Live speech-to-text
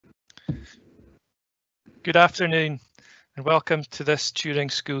Good afternoon and welcome to this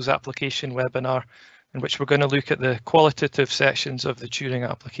Turing Schools application webinar in which we're going to look at the qualitative sections of the Turing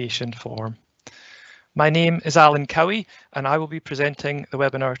application form. My name is Alan Cowie and I will be presenting the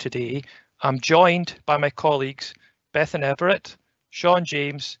webinar today. I'm joined by my colleagues Bethan Everett, Sean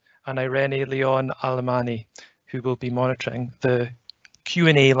James and Irene Leon Alemani, who will be monitoring the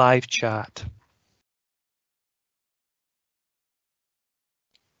Q&A live chat.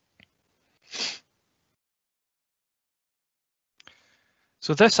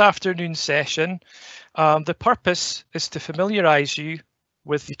 So this afternoon's session, the purpose is to familiarise you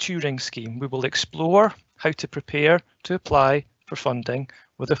with the Turing Scheme. We will explore how to prepare to apply for funding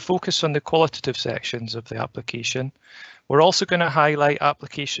with a focus on the qualitative sections of the application. We're also going to highlight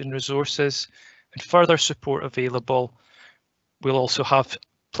application resources and further support available. We'll also have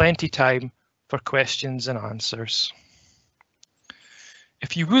plenty time for questions and answers.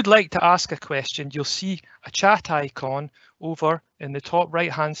 If you would like to ask a question, you'll see a chat icon over in the top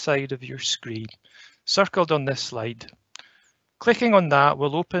right-hand side of your screen, circled on this slide. Clicking on that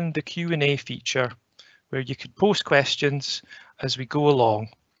will open the Q&A feature where you could post questions as we go along.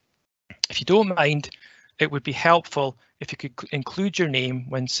 If you don't mind, it would be helpful if you could include your name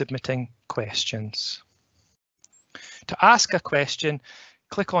when submitting questions. To ask a question,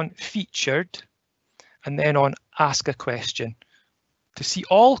 click on Featured and then on Ask a Question. To see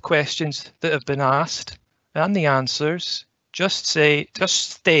all questions that have been asked and the answers, just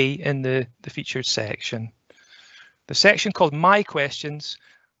stay in the featured section. The section called My Questions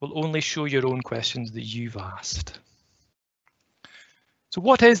will only show your own questions that you've asked. So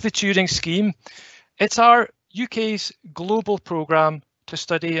what is the Turing Scheme? It's our UK's global programme to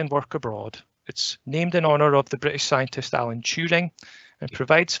study and work abroad. It's named in honour of the British scientist Alan Turing and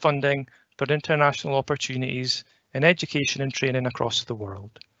provides funding for international opportunities in education and training across the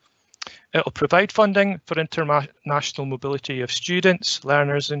world. It will provide funding for international mobility of students,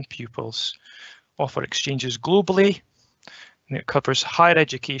 learners and pupils, offer exchanges globally, and it covers higher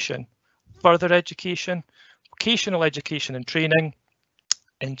education, further education, vocational education and training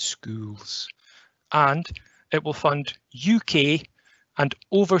in schools. And it will fund UK and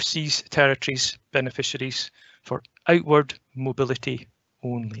overseas territories beneficiaries for outward mobility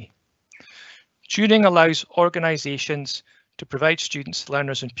only. Turing allows organisations to provide students,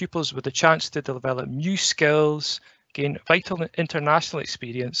 learners and pupils with a chance to develop new skills, gain vital international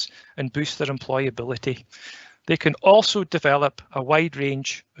experience and boost their employability. They can also develop a wide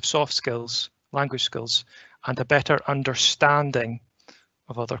range of soft skills, language skills and a better understanding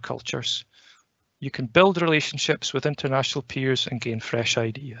of other cultures. You can build relationships with international peers and gain fresh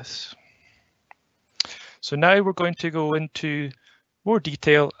ideas. So now we're going to go into more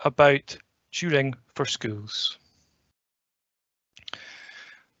detail about Turing for schools.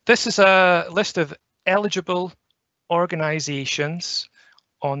 This is a list of eligible organisations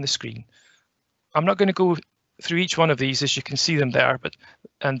on the screen. I'm not going to go through each one of these as you can see them there,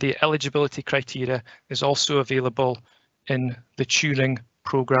 and the eligibility criteria is also available in the Turing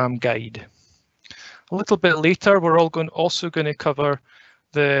programme guide. A little bit later, we're also going to cover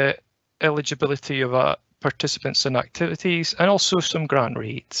the eligibility of participants and activities and also some grant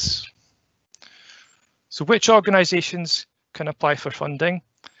rates. So which organisations can apply for funding?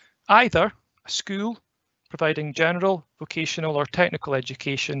 Either a school providing general, vocational or technical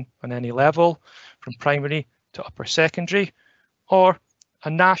education on any level, from primary to upper secondary, or a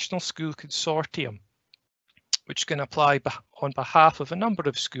national school consortium, which can apply on behalf of a number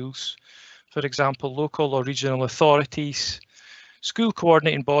of schools, for example, local or regional authorities, school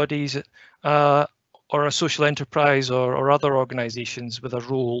coordinating bodies, or a social enterprise or other organisations with a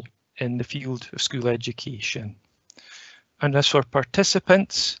role in the field of school education. And as for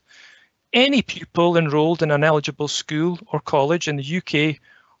participants, any pupil enrolled in an eligible school or college in the UK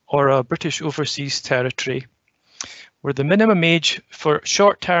or a British overseas territory, where the minimum age for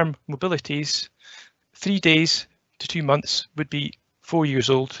short-term mobilities, 3 days to 2 months, would be 4 years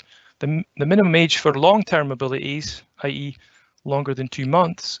old. The minimum age for long-term mobilities, i.e. longer than 2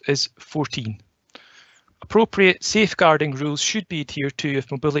 months, is 14. Appropriate safeguarding rules should be adhered to if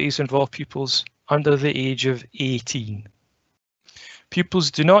mobilities involve pupils under the age of 18.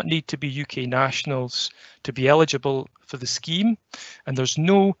 Pupils do not need to be UK nationals to be eligible for the scheme, and there's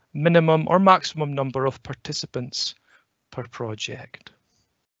no minimum or maximum number of participants per project.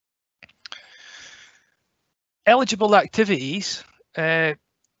 Eligible activities can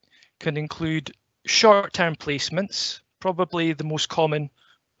include short-term placements. Probably the most common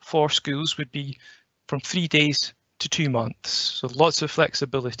for schools would be from 3 days to 2 months, so lots of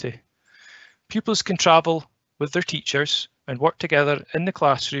flexibility. Pupils can travel with their teachers and work together in the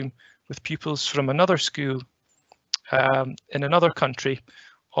classroom with pupils from another school in another country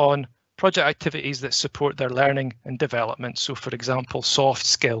on project activities that support their learning and development. So, for example, soft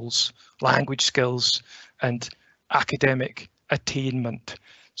skills, language skills, and academic attainment.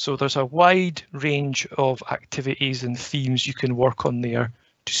 So there's a wide range of activities and themes you can work on there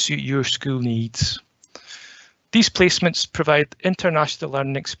to suit your school needs. These placements provide international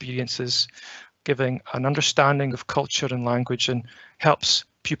learning experiences, giving an understanding of culture and language, and helps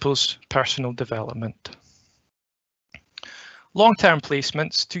pupils' personal development. Long-term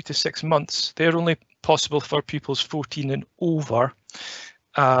placements, 2 to 6 months, they're only possible for pupils 14 and over,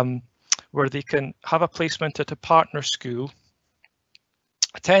 where they can have a placement at a partner school,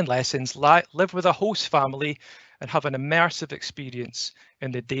 attend lessons, live with a host family, and have an immersive experience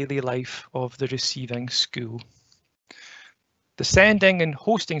in the daily life of the receiving school. The sending and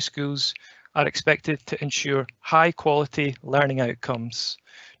hosting schools are expected to ensure high quality learning outcomes,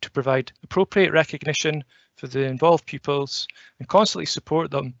 to provide appropriate recognition for the involved pupils and constantly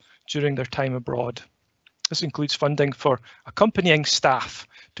support them during their time abroad. This includes funding for accompanying staff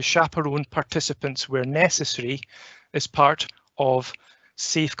to chaperone participants where necessary as part of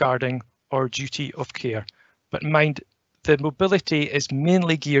safeguarding or duty of care. But mind, the mobility is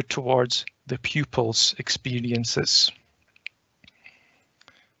mainly geared towards the pupils' experiences.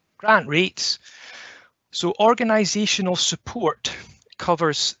 Grant rates. So organisational support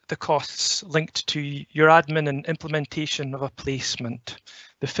covers the costs linked to your admin and implementation of a placement.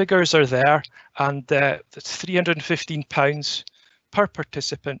 The figures are there, and it's £315 per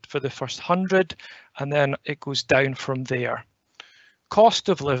participant for the first 100, and then it goes down from there. Cost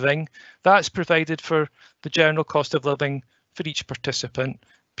of living, that's provided for the general cost of living for each participant.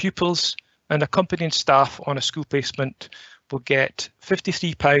 Pupils and accompanying staff on a school placement will get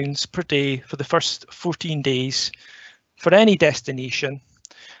 £53 per day for the first 14 days for any destination,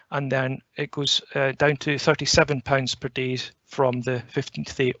 and then it goes down to £37 per day from the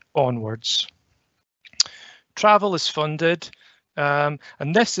 15th day onwards. Travel is funded, and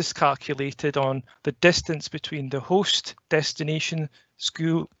this is calculated on the distance between the host destination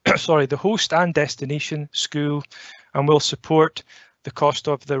school, the host and destination school, and will support the cost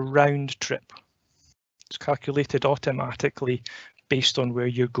of the round trip. It's calculated automatically based on where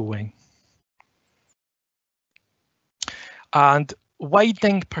you're going. And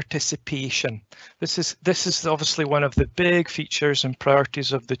widening participation. This is obviously one of the big features and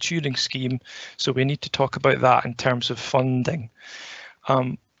priorities of the Turing Scheme, so we need to talk about that in terms of funding.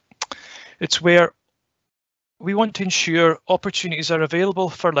 It's where we want to ensure opportunities are available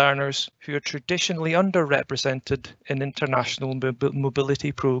for learners who are traditionally underrepresented in international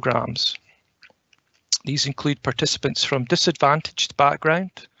mobility programmes. These include participants from disadvantaged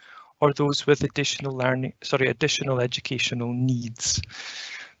background or those with additional educational needs.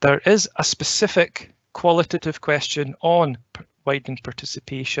 There is a specific qualitative question on widening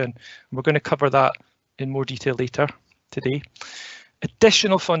participation. We're going to cover that in more detail later today.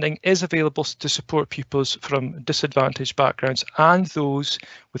 Additional funding is available to support pupils from disadvantaged backgrounds and those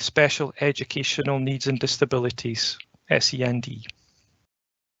with special educational needs and disabilities, SEND.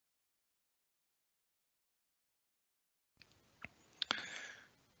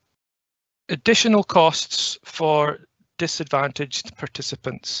 Additional costs for disadvantaged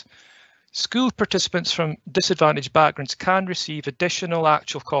participants. School participants from disadvantaged backgrounds can receive additional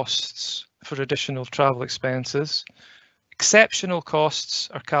actual costs for additional travel expenses. Exceptional costs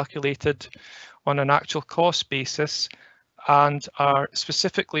are calculated on an actual cost basis and are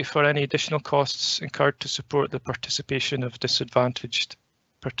specifically for any additional costs incurred to support the participation of disadvantaged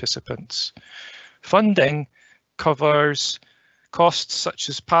participants. Funding covers costs such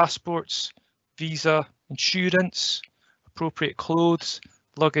as passports, visa, insurance, appropriate clothes,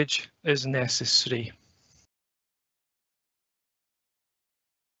 luggage is necessary.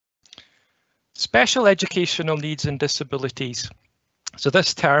 Special educational needs and disabilities. So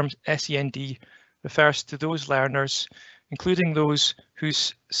this term, SEND, refers to those learners, including those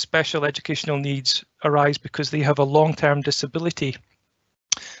whose special educational needs arise because they have a long-term disability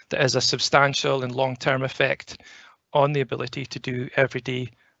that has a substantial and long-term effect on the ability to do everyday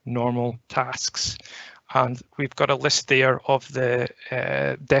normal tasks. And we've got a list there of the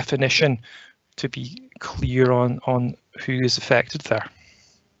definition to be clear on who is affected there.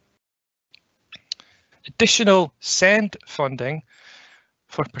 Additional SEND funding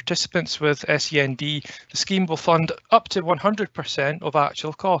for participants with SEND, the scheme will fund up to 100% of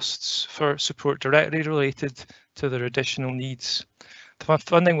actual costs for support directly related to their additional needs. The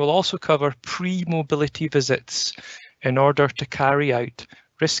funding will also cover pre-mobility visits in order to carry out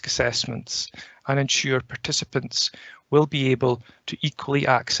risk assessments and ensure participants will be able to equally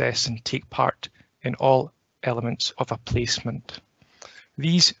access and take part in all elements of a placement.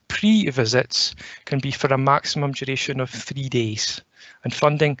 These pre-visits can be for a maximum duration of 3 days, and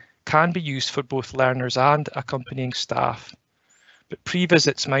funding can be used for both learners and accompanying staff. But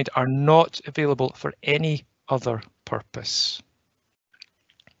pre-visits are not available for any other purpose.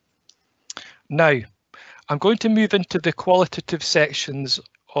 Now, I'm going to move into the qualitative sections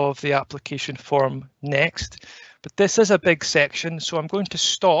of the application form next, but this is a big section, so I'm going to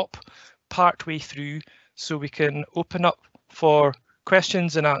stop partway through so we can open up for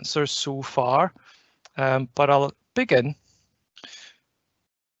questions and answers so far, but I'll begin.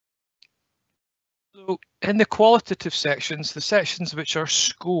 So in the qualitative sections, the sections which are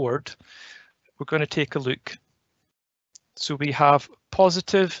scored, we're going to take a look. So we have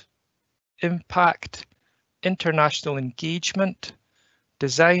positive impact, international engagement,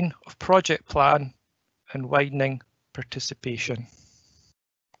 design of project plan, and widening participation.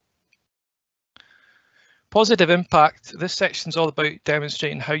 Positive impact, this section is all about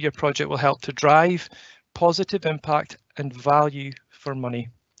demonstrating how your project will help to drive positive impact and value for money.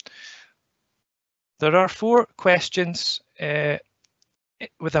 There are 4 questions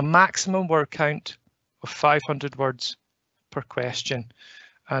with a maximum word count of 500 words per question.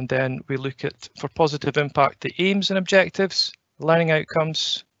 And then we look at, for positive impact, the aims and objectives, learning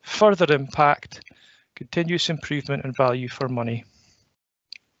outcomes, further impact, continuous improvement and value for money.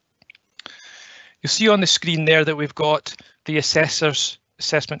 You'll see on the screen there that we've got the assessor's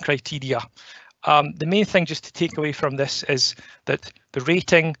assessment criteria. The main thing just to take away from this is that the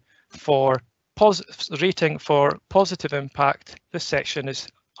rating for positive impact, this section is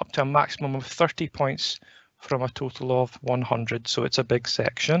up to a maximum of 30 points from a total of 100, so it's a big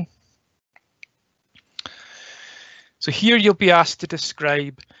section. So here you'll be asked to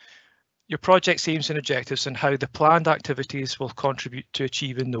describe your project's aims and objectives and how the planned activities will contribute to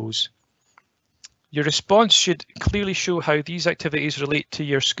achieving those. Your response should clearly show how these activities relate to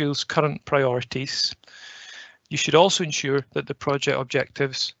your school's current priorities. You should also ensure that the project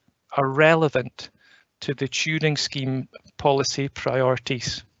objectives are relevant to the Turing Scheme policy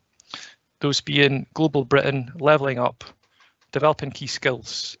priorities, those being Global Britain, levelling up, developing key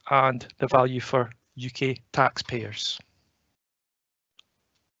skills, and the value for UK taxpayers.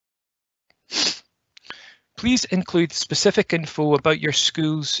 Please include specific info about your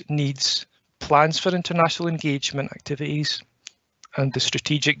school's needs, plans for international engagement activities, and the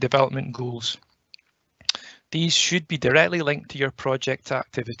strategic development goals. These should be directly linked to your project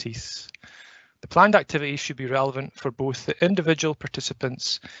activities. The planned activities should be relevant for both the individual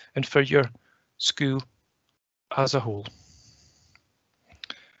participants and for your school as a whole.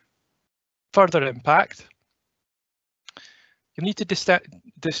 Further impact. You'll need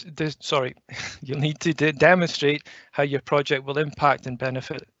to demonstrate how your project will impact and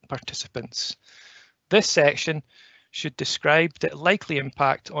benefit participants. This section should describe the likely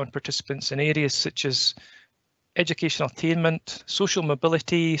impact on participants in areas such as educational attainment, social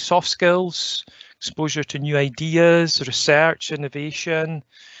mobility, soft skills, exposure to new ideas, research, innovation,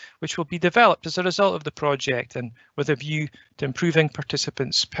 which will be developed as a result of the project and with a view to improving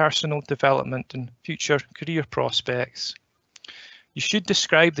participants' personal development and future career prospects. You should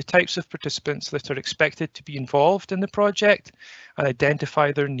describe the types of participants that are expected to be involved in the project and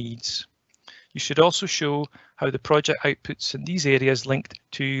identify their needs. You should also show how the project outputs in these areas linked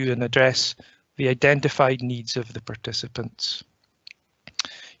to and address the identified needs of the participants.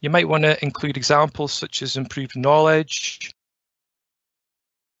 You might want to include examples such as improved knowledge,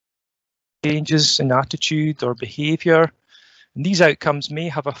 changes in attitude or behaviour. And these outcomes may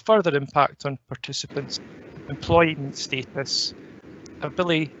have a further impact on participants' employment status,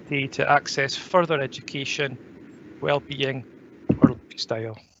 ability to access further education, well-being or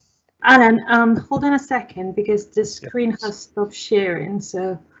lifestyle. Alan, hold on a second because the screen has stopped sharing,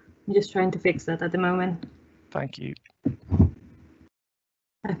 so I'm just trying to fix that at the moment. Thank you.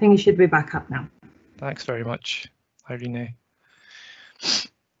 I think it should be back up now. Thanks very much, Irene.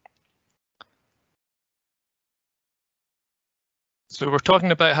 So we're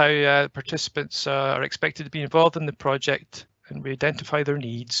talking about how participants are expected to be involved in the project, and we identify their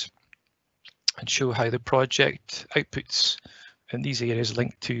needs and show how the project outputs in these areas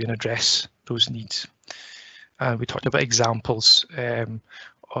link to and address those needs. And we talked about examples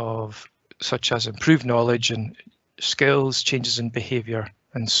of such as improved knowledge and skills, changes in behaviour,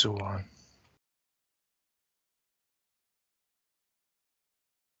 and so on.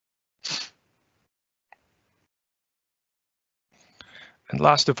 And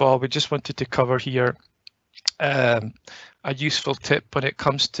last of all, we just wanted to cover here a useful tip when it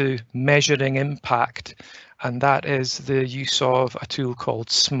comes to measuring impact and that is the use of a tool called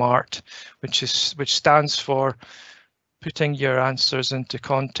SMART, which stands for putting your answers into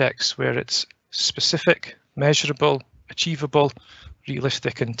context where it's specific, measurable, achievable,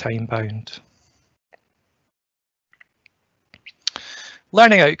 realistic, and time-bound.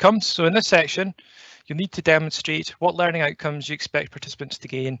 Learning outcomes. So in this section, you'll need to demonstrate what learning outcomes you expect participants to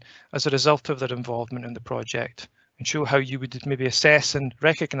gain as a result of their involvement in the project, and show how you would maybe assess and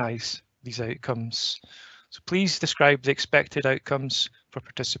recognise these outcomes. So please describe the expected outcomes for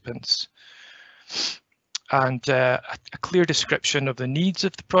participants, and a clear description of the needs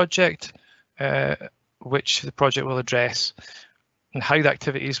of the project, which the project will address, and how the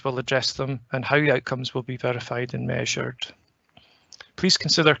activities will address them, and how the outcomes will be verified and measured. Please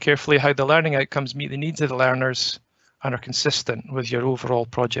consider carefully how the learning outcomes meet the needs of the learners and are consistent with your overall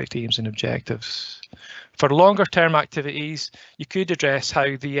project aims and objectives. For longer term activities, you could address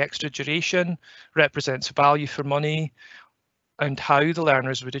how the extra duration represents value for money and how the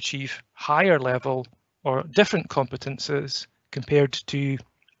learners would achieve higher level or different competences compared to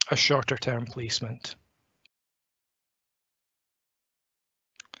a shorter term placement.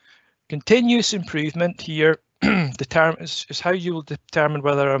 Continuous improvement here is how you will determine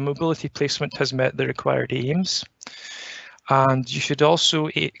whether a mobility placement has met the required aims. And you should also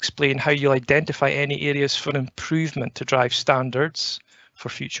explain how you'll identify any areas for improvement to drive standards for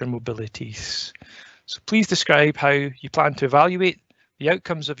future mobilities. So please describe how you plan to evaluate the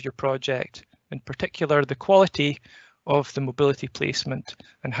outcomes of your project, in particular the quality of the mobility placement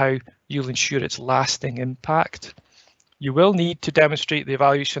and how you'll ensure its lasting impact. You will need to demonstrate the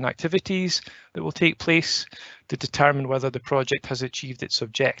evaluation activities that will take place to determine whether the project has achieved its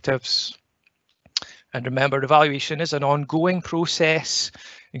objectives. And remember, evaluation is an ongoing process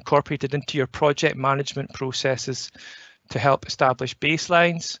incorporated into your project management processes to help establish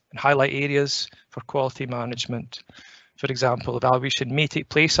baselines and highlight areas for quality management. For example, evaluation may take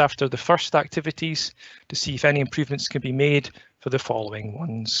place after the first activities to see if any improvements can be made for the following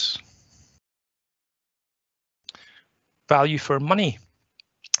ones. Value for money.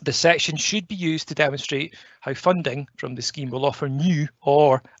 The section should be used to demonstrate how funding from the scheme will offer new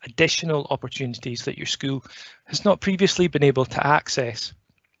or additional opportunities that your school has not previously been able to access.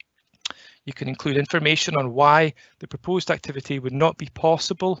 You can include information on why the proposed activity would not be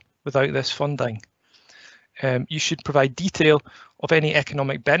possible without this funding. You should provide detail of any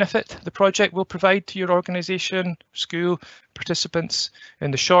economic benefit the project will provide to your organisation, school, participants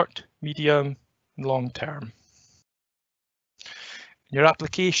in the short, medium, and long term. Your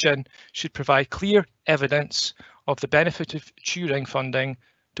application should provide clear evidence of the benefit of Turing funding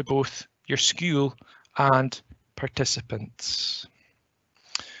to both your school and participants.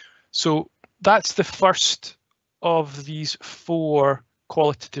 So that's the first of these 4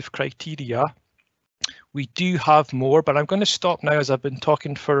 qualitative criteria. We do have more, but I'm going to stop now as I've been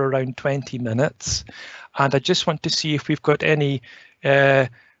talking for around 20 minutes. And I just want to see if we've got any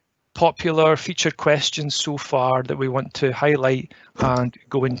popular featured questions so far that we want to highlight and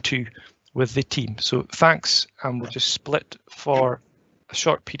go into with the team. So thanks, and we'll just split for a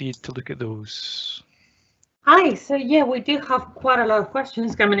short period to look at those. Hi, so yeah, we do have quite a lot of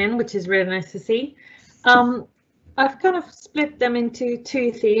questions coming in, which is really nice to see. I've kind of split them into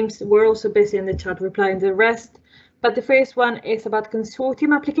 2 themes. We're also busy in the chat replying to the rest, but the first one is about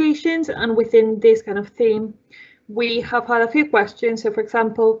consortium applications, and within this kind of theme, we have had a few questions. So for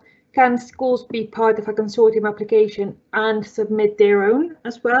example, can schools be part of a consortium application and submit their own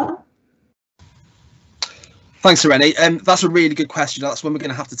as well? Thanks, Irene. That's a really good question. That's one we're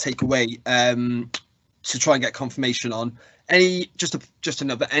going to have to take away to try and get confirmation on. Just to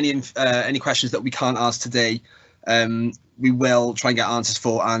note that any questions that we can't ask today, we will try and get answers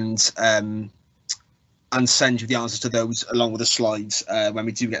for and send you the answers to those along with the slides when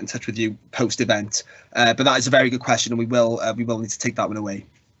we do get in touch with you post event. But that is a very good question, and we will need to take that one away.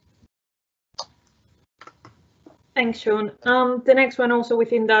 Thanks, Sean. The next one also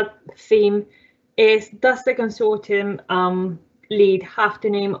within that theme is, does the consortium lead have to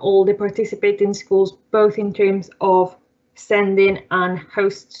name all the participating schools, both in terms of send-in and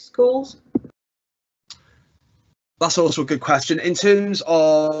host schools? That's also a good question. In terms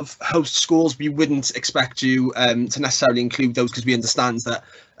of host schools, we wouldn't expect you to necessarily include those, because we understand that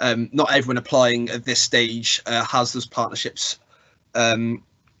not everyone applying at this stage has those partnerships in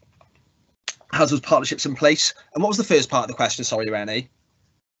place. And what was the first part of the question? Sorry, Irene.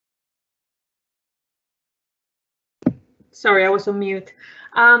 Sorry, I was on mute.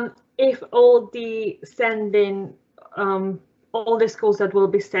 If all the send-in, all the schools that will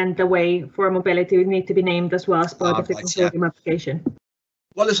be sent away for mobility would need to be named as well as part of the consortium application.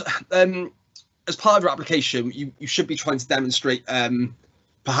 Well, as part of your application, you should be trying to demonstrate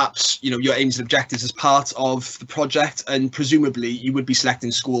perhaps your aims and objectives as part of the project, and presumably you would be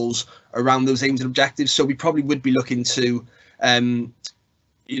selecting schools around those aims and objectives. So we probably would be looking to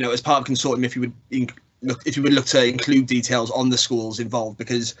as part of consortium, if you would look to include details on the schools involved,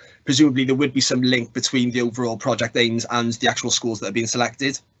 because presumably there would be some link between the overall project aims and the actual schools that are being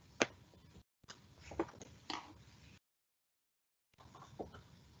selected.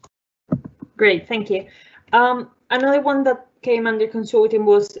 Great, thank you. Another one that came under consortium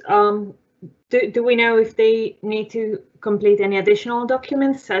was, do we know if they need to complete any additional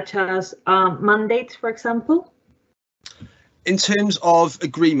documents, such as mandates, for example? In terms of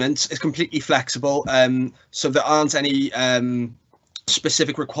agreements, it's completely flexible. So there aren't any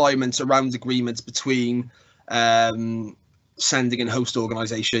specific requirements around agreements between sending and host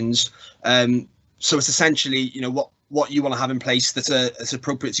organisations. So it's essentially, what you want to have in place that's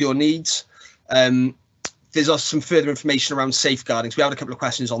appropriate to your needs. There's also some further information around safeguarding. So we have a couple of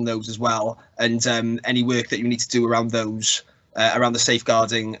questions on those as well, and any work that you need to do around those, around the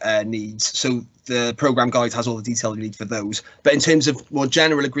safeguarding needs. So the programme guide has all the detail you need for those. But in terms of more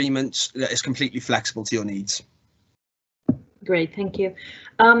general agreements, it's completely flexible to your needs. Great, thank you.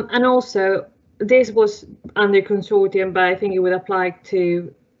 And also, this was under consortium, but I think it would apply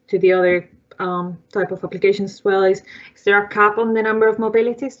to the other type of applications as well. Is there a cap on the number of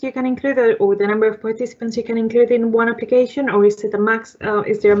mobilities you can include, or the number of participants you can include in one application, or is it a max?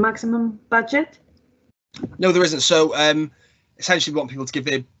 Is there a maximum budget? No, there isn't. So essentially, we want people to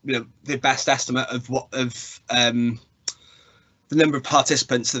give their best estimate of the number of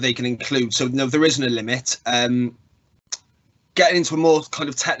participants that they can include. So no, there isn't a limit. Getting into a more kind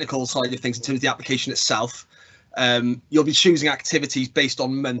of technical side of things in terms of the application itself. You'll be choosing activities based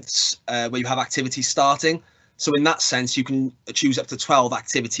on months where you have activities starting. So in that sense, you can choose up to 12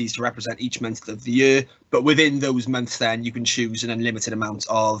 activities to represent each month of the year. But within those months, then you can choose an unlimited amount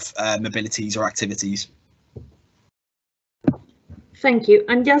of mobilities or activities. Thank you.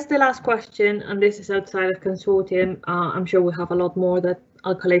 And just the last question, and this is outside of consortium. I'm sure we'll have a lot more that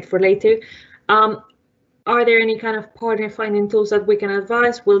I'll collate for later. Are there any kind of partner finding tools that we can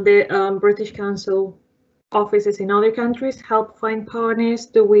advise? Will the British Council offices in other countries help find partners?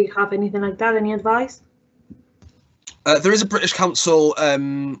 Do we have anything like that? Any advice? There is a British Council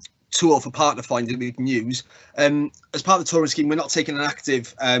tool for partner finding we can use. As part of the Turing Scheme, we're not taking an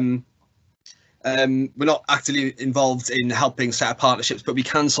active, we're not actively involved in helping set up partnerships, but we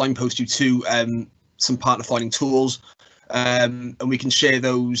can signpost you to some partner finding tools, and we can share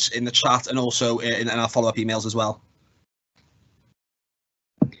those in the chat and also in our follow-up emails as well.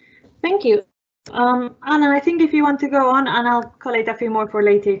 Thank you. Anna, I think if you want to go on, and I'll collate a few more for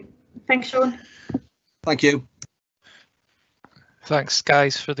later. Thanks, Sean. Thank you. Thanks,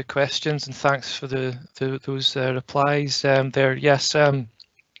 guys, for the questions, and thanks for those replies there. Yes,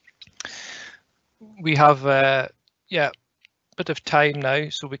 we have a bit of time now,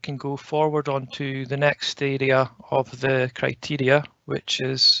 so we can go forward on to the next area of the criteria, which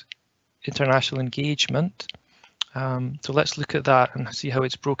is international engagement. So let's look at that and see how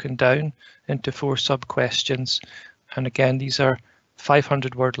it's broken down into 4 sub-questions. And again, these are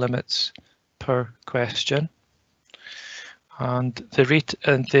 500-word limits per question. And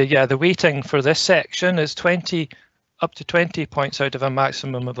the weighting for this section is up to 20 points out of a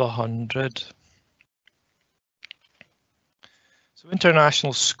maximum of 100. So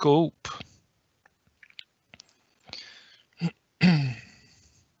international scope.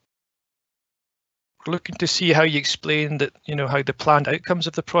 We're looking to see how you explain that, how the planned outcomes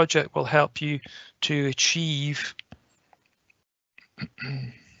of the project will help you to achieve,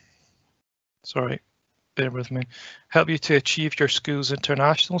 sorry, bear with me, help you to achieve your school's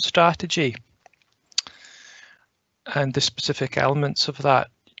international strategy and the specific elements of that.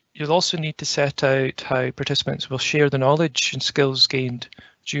 You'll also need to set out how participants will share the knowledge and skills gained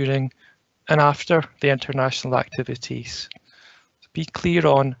during and after the international activities. Be clear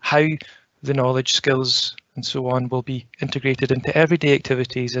on how the knowledge, skills and so on will be integrated into everyday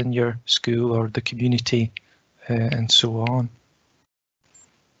activities in your school or the community and so on.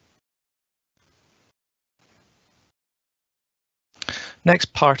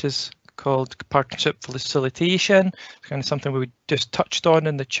 Next part is called partnership facilitation, kind of something we just touched on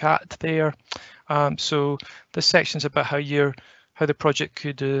in the chat there. So this section is about how the project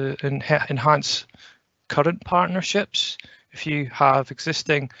could enhance current partnerships. If you have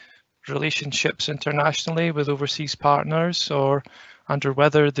existing relationships internationally with overseas partners, or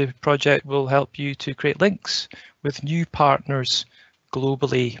whether the project will help you to create links with new partners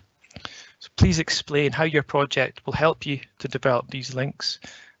globally. So please explain how your project will help you to develop these links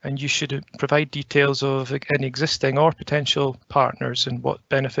and you should provide details of any existing or potential partners and what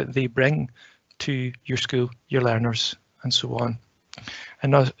benefit they bring to your school, your learners, and so on.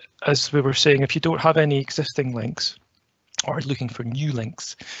 And as we were saying, if you don't have any existing links or are looking for new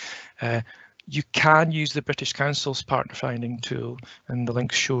links, you can use the British Council's partner finding tool, and the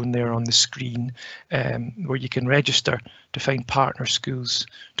link's shown there on the screen, where you can register to find partner schools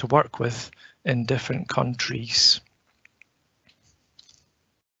to work with in different countries.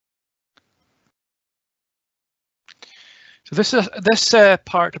 So this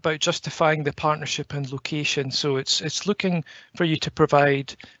part about justifying the partnership and location. So it's looking for you to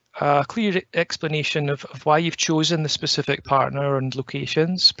provide a clear explanation of why you've chosen the specific partner and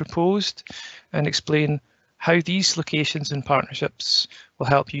locations proposed, and explain how these locations and partnerships will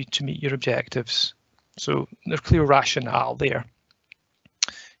help you to meet your objectives. So there's clear rationale there.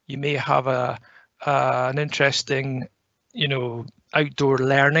 You may have an interesting, outdoor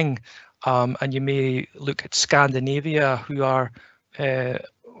learning, and you may look at Scandinavia, who are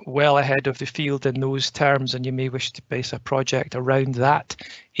well ahead of the field in those terms, and you may wish to base a project around that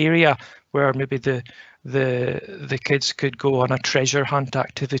area, where maybe the kids could go on a treasure hunt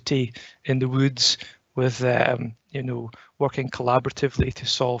activity in the woods with working collaboratively to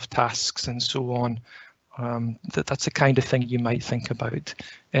solve tasks and so on. That's the kind of thing you might think about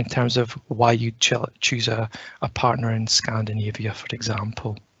in terms of why you'd choose a partner in Scandinavia, for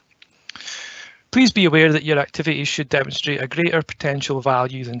example. Please be aware that your activities should demonstrate a greater potential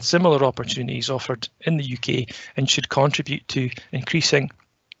value than similar opportunities offered in the UK, and should contribute to increasing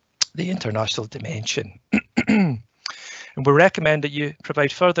the international dimension. And we recommend that you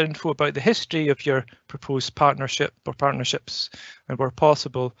provide further info about the history of your proposed partnership or partnerships, and where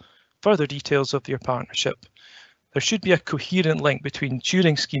possible, further details of your partnership. There should be a coherent link between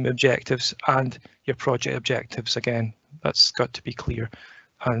Turing Scheme objectives and your project objectives. Again, that's got to be clear,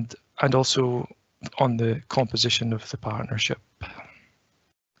 and also on the composition of the partnership.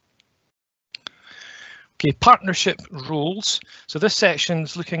 Okay, partnership roles. So this section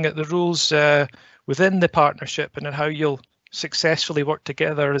is looking at the roles within the partnership and how you'll successfully work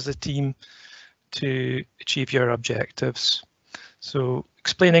together as a team to achieve your objectives. So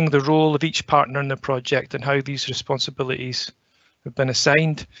explaining the role of each partner in the project and how these responsibilities have been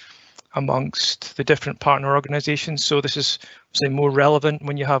assigned amongst the different partner organisations. So this is, say, more relevant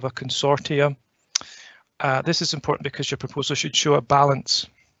when you have a consortium. This is important because your proposal should show a balance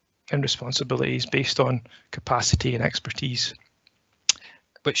in responsibilities based on capacity and expertise,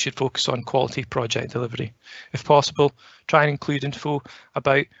 which should focus on quality project delivery. If possible, try and include info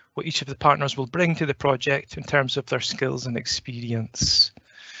about what each of the partners will bring to the project in terms of their skills and experience,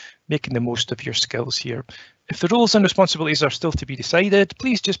 making the most of your skills here. If the roles and responsibilities are still to be decided,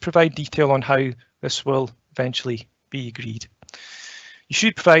 please just provide detail on how this will eventually be agreed. You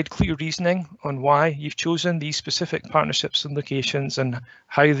should provide clear reasoning on why you've chosen these specific partnerships and locations, and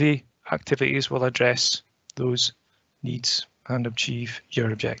how the activities will address those needs and achieve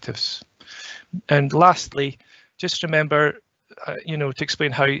your objectives. And lastly, just remember, to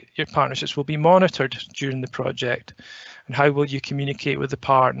explain how your partnerships will be monitored during the project, and how will you communicate with the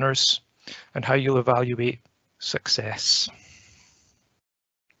partners, and how you'll evaluate success.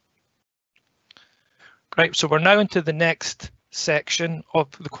 Right, so we're now into the next section of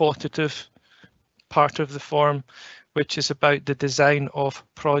the qualitative part of the form, which is about the design of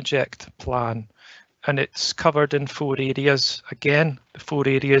project plan, and it's covered in 4 areas. Again, the 4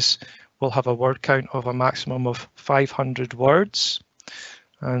 areas will have a word count of a maximum of 500 words,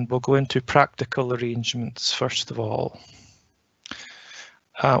 and we'll go into practical arrangements first of all.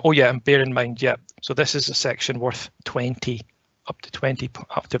 Oh yeah, and bear in mind, so this is a section worth 20, up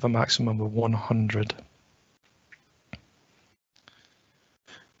to a maximum of 100.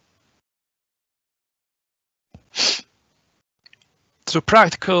 So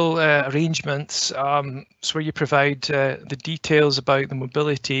practical arrangements, is where you provide the details about the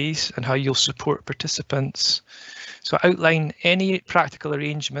mobilities and how you'll support participants. So outline any practical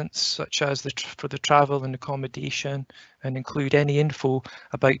arrangements, such as for the travel and accommodation, and include any info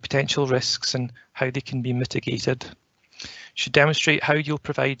about potential risks and how they can be mitigated. You should demonstrate how you'll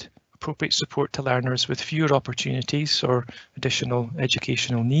provide appropriate support to learners with fewer opportunities or additional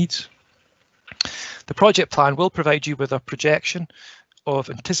educational needs. The project plan will provide you with a projection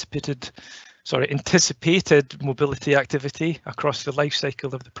of anticipated mobility activity across the life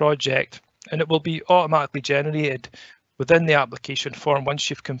cycle of the project, and it will be automatically generated within the application form once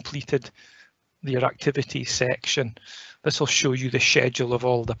you've completed your activity section. This will show you the schedule of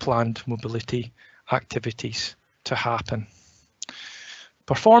all the planned mobility activities to happen.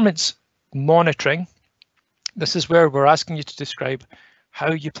 Performance monitoring. This is where we're asking you to describe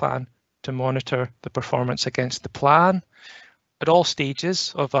how you plan to monitor the performance against the plan at all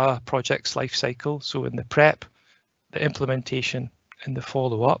stages of a project's life cycle, so in the prep, the implementation, and the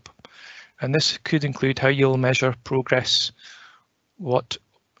follow-up. And this could include how you'll measure progress, what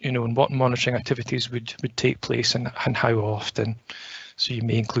monitoring activities would take place and how often. So you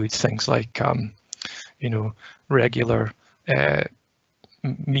may include things like regular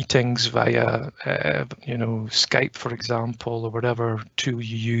meetings via Skype, for example, or whatever tool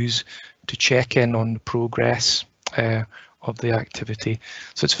you use to check in on the progress of the activity.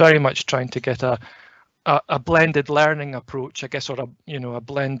 So it's very much trying to get a blended learning approach, I guess, or a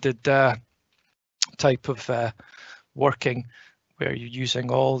blended type of working, where you're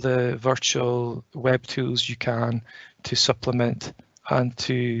using all the virtual web tools you can to supplement and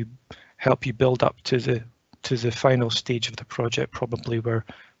to help you build up to the final stage of the project, probably where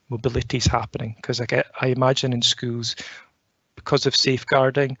mobility is happening. Because I imagine in schools, because of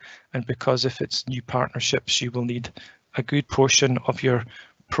safeguarding and because if it's new partnerships, you will need a good portion of your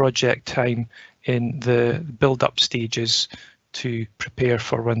project time in the build-up stages to prepare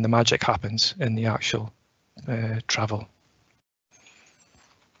for when the magic happens in the actual travel.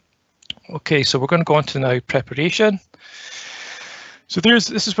 Okay, so we're going to go on to now preparation. So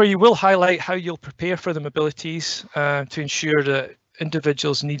this is where you will highlight how you'll prepare for the mobilities to ensure that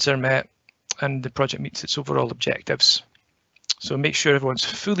individuals' needs are met and the project meets its overall objectives. So make sure everyone's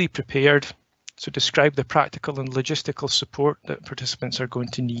fully prepared. So describe the practical and logistical support that participants are going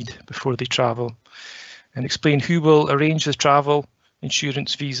to need before they travel, and explain who will arrange the travel,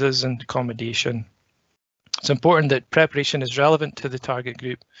 insurance, visas, and accommodation. It's important that preparation is relevant to the target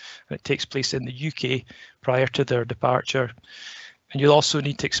group and it takes place in the UK prior to their departure. And you'll also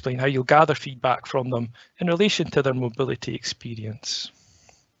need to explain how you'll gather feedback from them in relation to their mobility experience.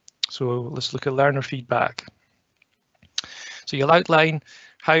 So let's look at learner feedback. So you'll outline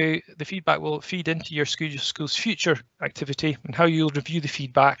how the feedback will feed into your school's future activity and how you'll review the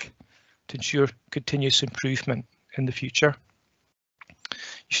feedback to ensure continuous improvement in the future. You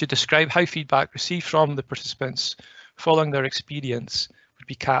should describe how feedback received from the participants following their experience would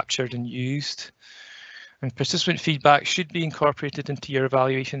be captured and used. And participant feedback should be incorporated into your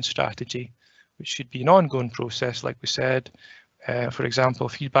evaluation strategy, which should be an ongoing process, like we said. For example,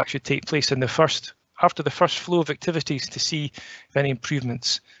 feedback should take place after the first flow of activities to see if any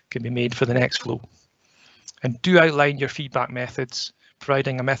improvements can be made for the next flow. And do outline your feedback methods,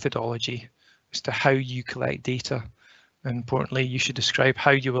 providing a methodology as to how you collect data. And importantly, you should describe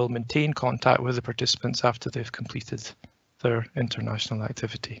how you will maintain contact with the participants after they've completed their international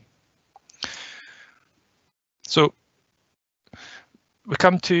activity. So we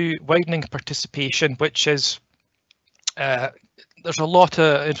come to widening participation, which is, there's a lot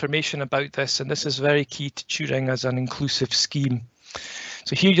of information about this, and this is very key to Turing as an inclusive scheme.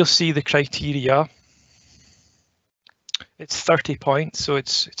 So here you'll see the criteria. It's 30 points, so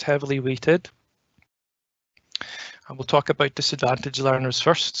it's heavily weighted. And we'll talk about disadvantaged learners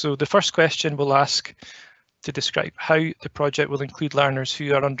first. So the first question we'll ask to describe how the project will include learners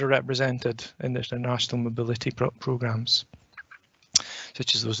who are underrepresented in the international mobility programs,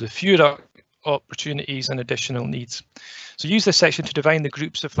 such as those with fewer opportunities and additional needs. So use this section to define the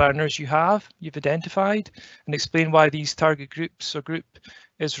groups of learners you've identified and explain why these target groups or group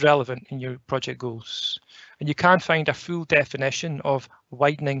is relevant in your project goals. And you can find a full definition of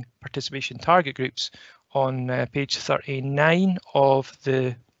widening participation target groups on page 39 of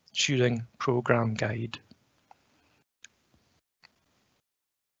the Turing Programme Guide.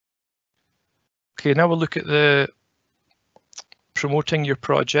 Okay, now we'll look at the promoting your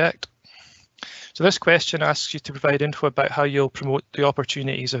project. So this question asks you to provide info about how you'll promote the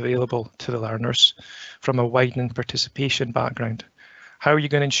opportunities available to the learners from a widening participation background. How are you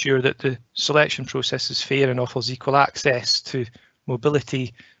going to ensure that the selection process is fair and offers equal access to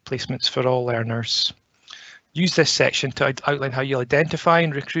mobility placements for all learners? Use this section to outline how you'll identify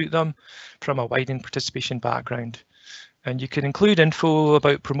and recruit them from a widening participation background. And you can include info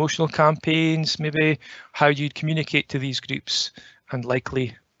about promotional campaigns, maybe how you'd communicate to these groups and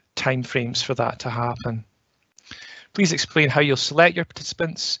likely timeframes for that to happen. Please explain how you'll select your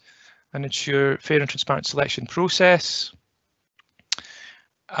participants and ensure fair and transparent selection process,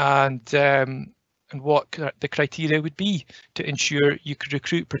 and what the criteria would be to ensure you could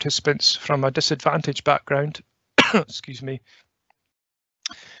recruit participants from a disadvantaged background, excuse me,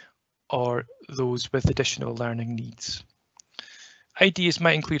 or those with additional learning needs. Ideas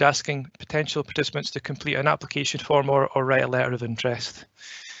might include asking potential participants to complete an application form or write a letter of interest.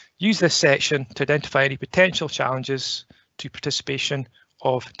 Use this section to identify any potential challenges to participation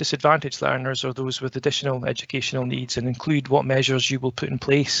of disadvantaged learners or those with additional educational needs, and include what measures you will put in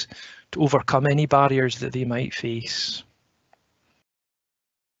place to overcome any barriers that they might face.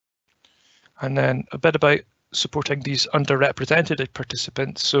 And then a bit about supporting these underrepresented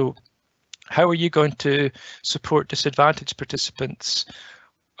participants. So how are you going to support disadvantaged participants,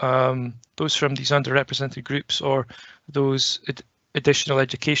 those from these underrepresented groups or those additional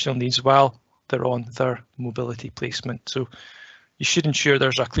educational needs while they're on their mobility placement? So you should ensure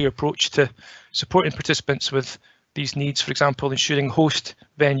there's a clear approach to supporting participants with these needs, for example, ensuring host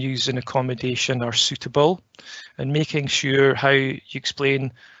venues and accommodation are suitable, and making sure how you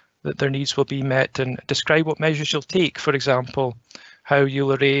explain that their needs will be met and describe what measures you'll take, for example, how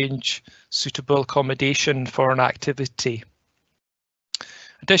you'll arrange suitable accommodation for an activity.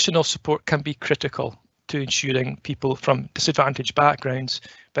 Additional support can be critical to ensuring people from disadvantaged backgrounds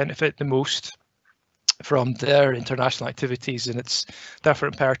benefit the most from their international activities, and it's therefore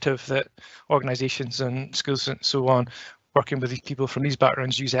imperative that organisations and schools and so on working with these people from these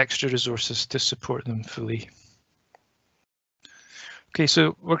backgrounds use extra resources to support them fully. Okay,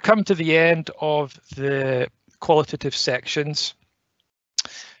 so we're coming to the end of the qualitative sections.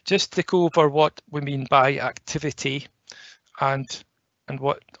 Just to go over what we mean by activity and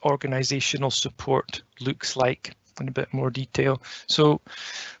what organisational support looks like in a bit more detail. So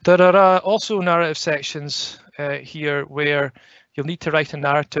there are also narrative sections here where you'll need to write a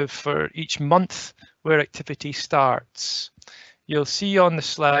narrative for each month where activity starts. You'll see on the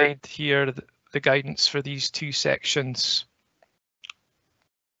slide here the guidance for these two sections.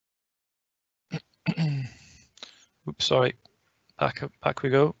 Oops, sorry, back we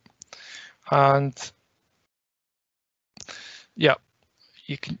go. And yeah,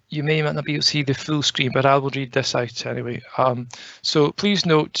 you may not be able to see the full screen, but I will read this out anyway. So please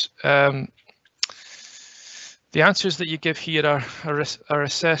note the answers that you give here are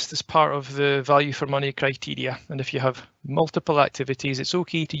assessed as part of the value for money criteria. And if you have multiple activities, it's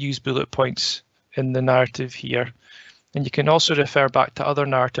okay to use bullet points in the narrative here. And you can also refer back to other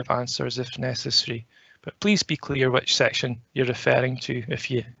narrative answers if necessary. But please be clear which section you're referring to if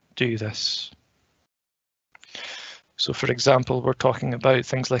you do this. So for example, we're talking about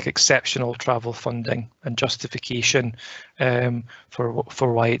things like exceptional travel funding and justification for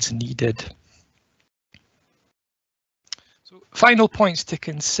why it's needed. So final points to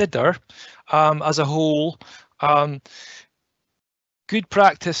consider as a whole. Good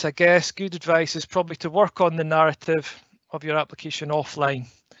practice, I guess, good advice is probably to work on the narrative of your application offline.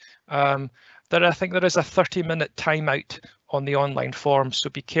 I think there is a 30-minute timeout on the online form, so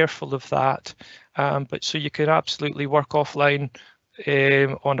be careful of that. But so you can absolutely work offline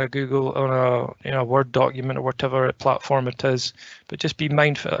on a Google, on a Word document or whatever platform it is. But just be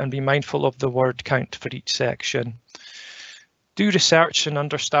mindful of the word count for each section. Do research and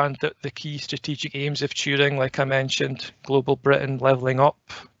understand the key strategic aims of Turing, like I mentioned, Global Britain, levelling up,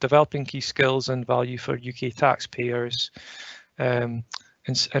 developing key skills and value for UK taxpayers, and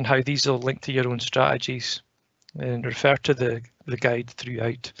how these will link to your own strategies. And refer to the guide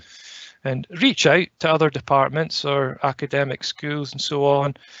throughout. And reach out to other departments or academic schools and so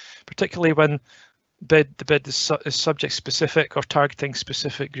on, particularly when the bid is subject specific or targeting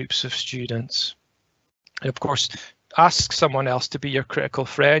specific groups of students. And of course, ask someone else to be your critical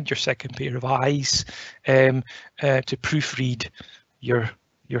friend, your second pair of eyes, to proofread your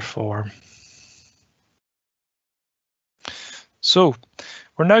form. So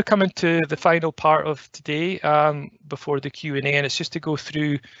we're now coming to the final part of today before the Q&A, and it's just to go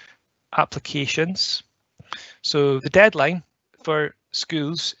through applications. So the deadline for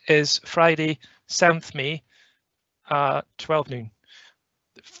schools is Friday, 7th May, 12 noon.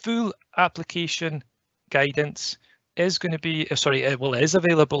 The full application guidance is going to be, is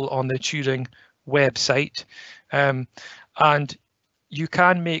available on the Turing website, and you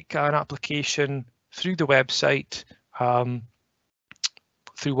can make an application through the website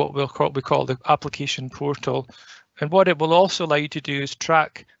through what we call the application portal. And what it will also allow you to do is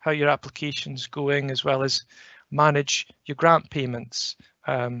track how your application's going, as well as manage your grant payments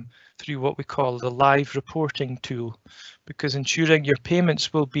through what we call the live reporting tool, because in Turing your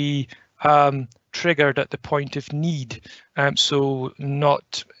payments will be triggered at the point of need, so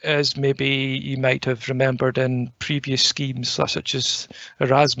not as maybe you might have remembered in previous schemes such as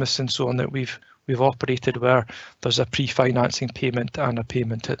Erasmus and so on that we've operated, where there's a pre-financing payment and a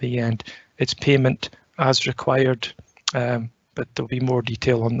payment at the end. It's payment as required, but there'll be more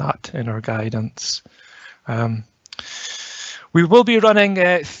detail on that in our guidance. We will be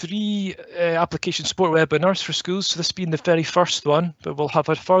running 3 application support webinars for schools, so this being the very first one, but we'll have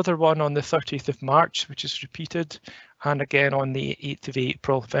a further one on the 30th of March, which is repeated, and again on the 8th of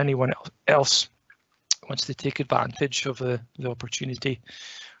April if anyone else wants to take advantage of the opportunity.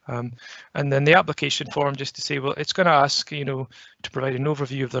 And then the application form, just to say, well, it's going to ask, you know, to provide an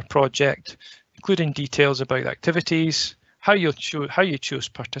overview of their project, including details about activities, how you choose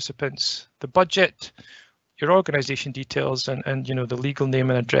participants, the budget, your organisation details, and you know, the legal name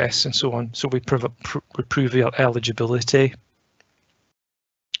and address, and so on. So we prove eligibility.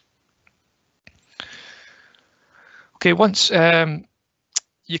 Okay, once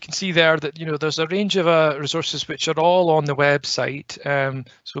you can see there that, you know, there's a range of resources which are all on the website.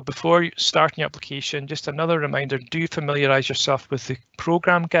 So before starting your application, just another reminder, do familiarise yourself with the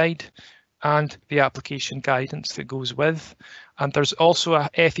programme guide and the application guidance that goes with. And there's also a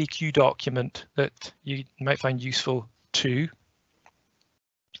FAQ document that you might find useful too.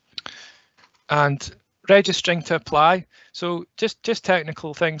 And registering to apply. So just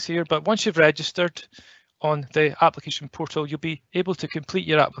technical things here, but once you've registered on the application portal, you'll be able to complete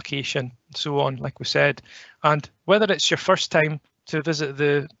your application and so on, like we said. And whether it's your first time to visit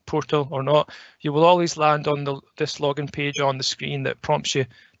the portal or not, you will always land on this login page on the screen that prompts you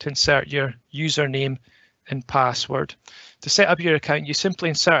to insert your username and password. To set up your account, you simply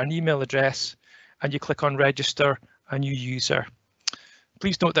insert an email address and you click on register a new user.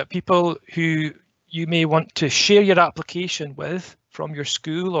 Please note that people who you may want to share your application with from your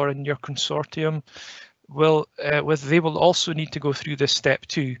school or in your consortium they will also need to go through this step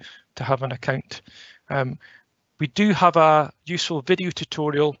 2 to have an account. We do have a useful video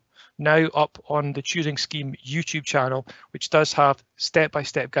tutorial now up on the Turing Scheme YouTube channel, which does have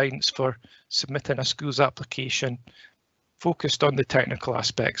step-by-step guidance for submitting a school's application, focused on the technical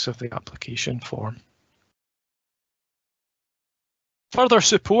aspects of the application form. Further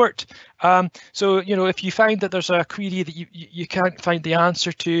support. So, you know, if you find that there's a query that you can't find the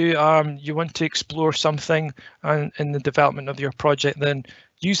answer to, you want to explore something in the development of your project, then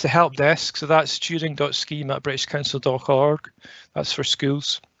use the help desk. So that's turing.scheme@britishcouncil.org. That's for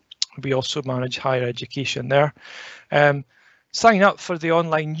schools. We also manage higher education there. Sign up for the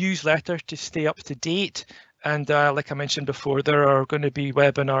online newsletter to stay up to date. And like I mentioned before, there are going to be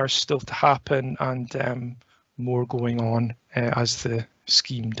webinars still to happen and more going on as the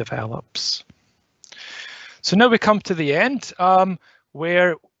scheme develops. So now we come to the end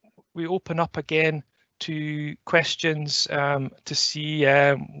where we open up again to questions to see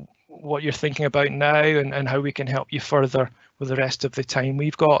what you're thinking about now and how we can help you further with the rest of the time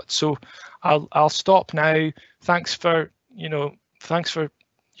we've got. So I'll stop now. Thanks for your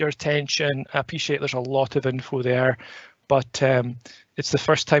attention. I appreciate there's a lot of info there, but it's the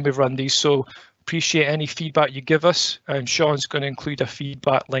first time we've run these, so appreciate any feedback you give us, and Sean's going to include a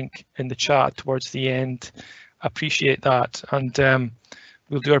feedback link in the chat towards the end. I appreciate that, and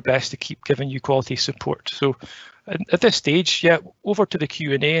we'll do our best to keep giving you quality support. So at this stage, yeah, over to the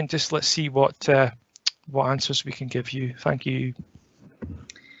Q&A and just let's see what answers we can give you. Thank you.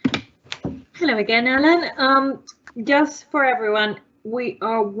 Hello again, Alan. Just for everyone, we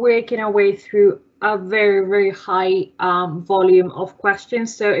are working our way through a very, very high volume of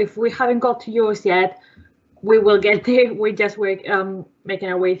questions. So if we haven't got to yours yet, we will get there. We just work making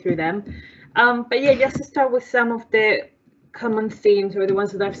our way through them. But yeah, just to start with some of the common themes, or the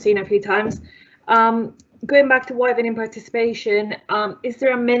ones that I've seen a few times. Going back to widening participation, is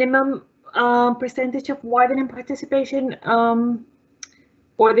there a minimum percentage of widening participation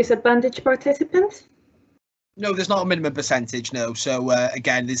or disadvantaged participants? No, there's not a minimum percentage, no. So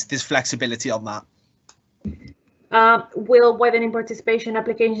again, there's flexibility on that. Will widening participation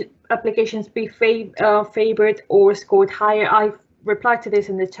applications be favoured or scored higher? I've replied to this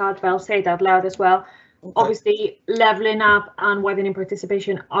in the chat, but I'll say it out loud as well. Okay. Obviously, levelling up and widening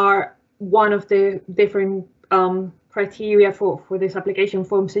participation are one of the different criteria for this application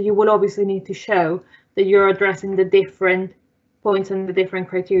form. So you will obviously need to show that you're addressing the different points and the different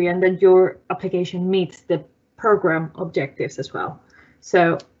criteria, and that your application meets the program objectives as well.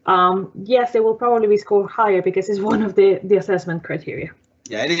 So yes, they will probably be scored higher because it's one of the assessment criteria.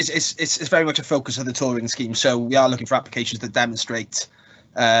 Yeah, it is. It's very much a focus of the Turing Scheme. So we are looking for applications that demonstrate,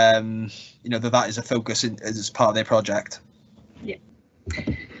 that is a focus as part of their project. Yeah.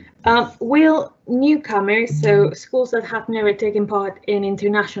 Will newcomers, so schools that have never taken part in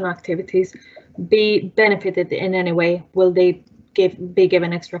international activities, be benefited in any way? Will they be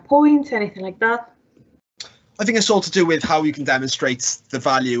given extra points, anything like that? I think it's all to do with how you can demonstrate the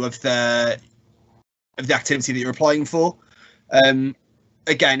value of the activity that you're applying for.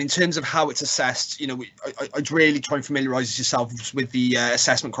 Again, in terms of how it's assessed, I'd really try and familiarise yourself with the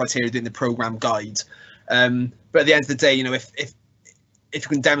assessment criteria in the program guide. But at the end of the day, if you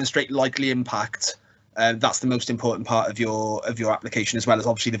can demonstrate likely impact, That's the most important part of your application, as well as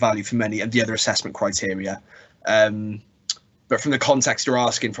obviously the value for money and the other assessment criteria. But from the context you're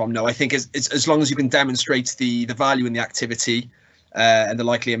asking from, no, I think it's as long as you can demonstrate the value in the activity and the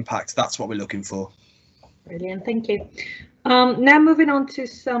likely impact, that's what we're looking for. Brilliant, thank you. Now moving on to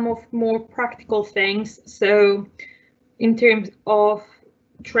some of more practical things. So in terms of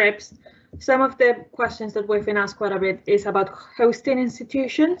trips, some of the questions that we've been asked quite a bit is about hosting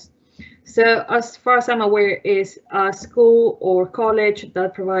institutions. So as far as I'm aware, is a school or college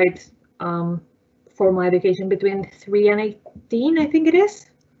that provides formal education between 3 and 18, I think it is,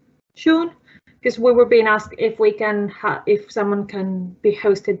 Sean? Because we were being asked if we can if someone can be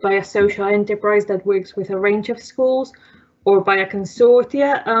hosted by a social enterprise that works with a range of schools, or by a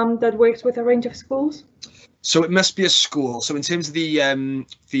consortia that works with a range of schools. So it must be a school. So in terms of the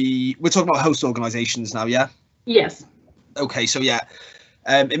we're talking about host organisations now, yeah? Yes. Okay, so yeah,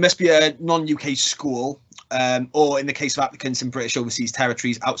 it must be a non-UK school, or in the case of applicants in British Overseas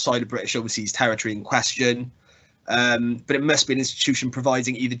Territories, outside of British Overseas Territory in question. But it must be an institution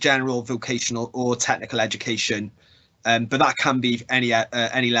providing either general, vocational or technical education. But that can be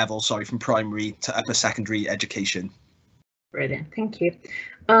any level, sorry, from primary to upper secondary education. Brilliant, thank you.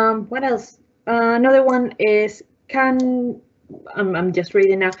 What else? Another one is, I'm just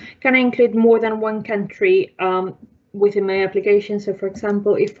reading now, can I include more than one country within my application? So for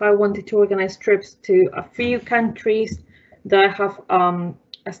example, if I wanted to organize trips to a few countries that I have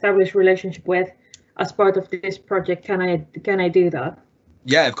established relationship with as part of this project, can I do that?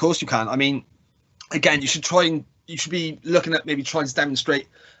 Yeah, of course you can. I mean, again, you should be looking at maybe trying to demonstrate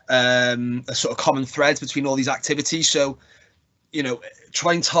a sort of common thread between all these activities. So, you know,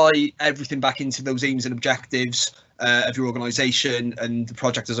 try and tie everything back into those aims and objectives of your organisation and the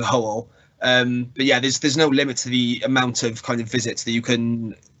project as a whole. But yeah, there's no limit to the amount of kind of visits that you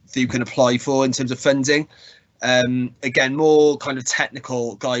can apply for in terms of funding. Again, more kind of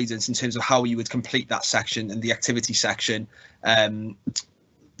technical guidance in terms of how you would complete that section and the activity section.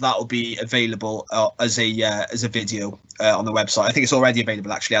 That will be available as a video on the website. I think it's already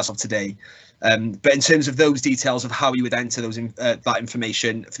available actually as of today. But in terms of those details of how you would enter those that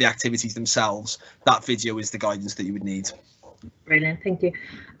information for the activities themselves, that video is the guidance that you would need. Brilliant, thank you.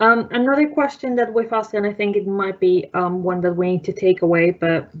 Another question that we've asked, and I think it might be one that we need to take away,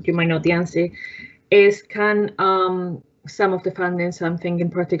 but you might know the answer, is can some of the funding, so I'm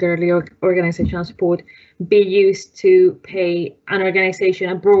thinking particularly organizational support, be used to pay an organization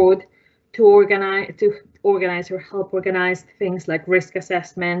abroad to organize or help organize things like risk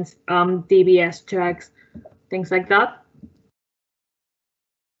assessments, DBS checks, things like that?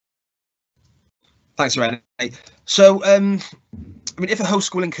 Thanks, Renee. So, I mean, if a host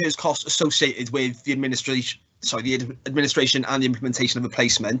school incurs costs associated with the administration and the implementation of a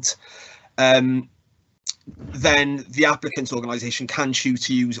placement, then the applicant organisation can choose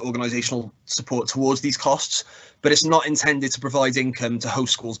to use organisational support towards these costs, but it's not intended to provide income to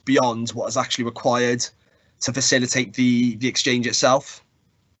host schools beyond what is actually required to facilitate the exchange itself.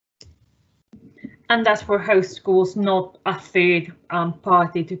 And that's for host schools, not a third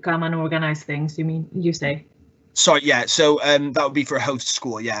party to come and organise things, you say? Sorry, yeah, so that would be for a host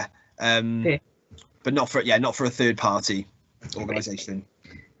school, yeah. Okay. But not for a third party organisation.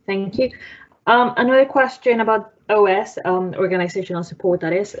 Thank you. Another question about OS, organisational support,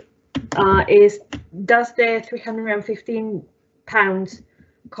 that is does the £315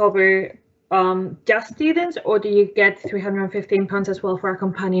 cover just students, or do you get £315 as well for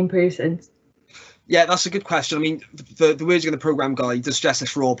accompanying persons? Yeah, that's a good question. I mean, the wording of the programme guide does suggest this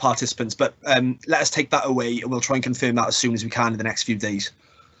for all participants, but let us take that away and we'll try and confirm that as soon as we can in the next few days.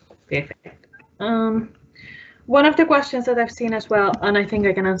 Perfect. One of the questions that I've seen as well, and I think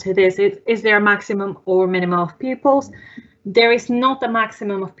I can answer this, is there a maximum or minimum of pupils? There is not a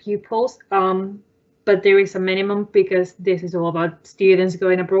maximum of pupils, but there is a minimum, because this is all about students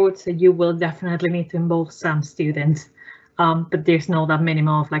going abroad, so you will definitely need to involve some students, but there's not that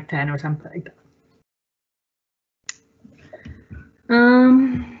minimum of like 10 or something like that.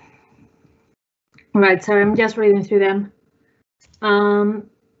 Right, so I'm just reading through them.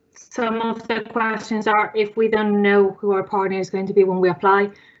 Some of the questions are, if we don't know who our partner is going to be when we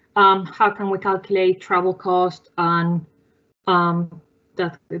apply, how can we calculate travel cost and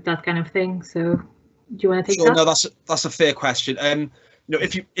that kind of thing? So do you want to take that? No, that's a fair question. You know,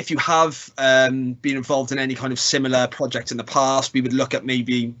 if you have been involved in any kind of similar project in the past, we would look at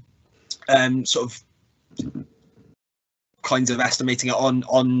maybe sort of kinds of estimating it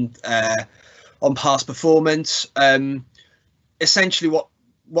on past performance. Essentially, what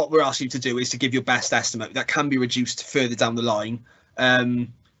we're asking you to do is to give your best estimate that can be reduced further down the line.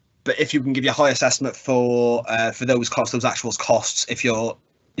 But if you can give you a highest estimate for those costs, those actual costs, if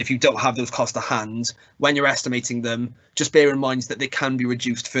you don't have those costs to hand, when you're estimating them, just bear in mind that they can be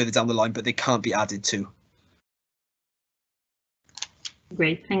reduced further down the line, but they can't be added to.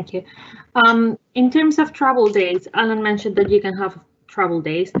 Great, thank you. In terms of travel days, Alan mentioned that you can have travel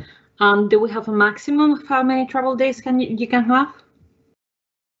days. Do we have a maximum of how many travel days you can have?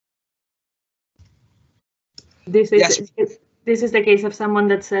 This is the case of someone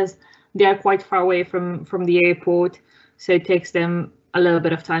that says they are quite far away from the airport, so it takes them a little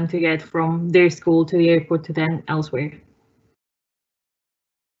bit of time to get from their school to the airport to then elsewhere.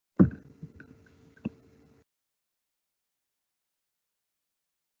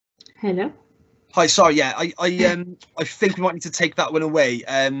 Hello. Hi, sorry. Yeah, I think we might need to take that one away.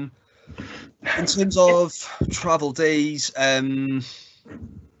 In terms of travel days,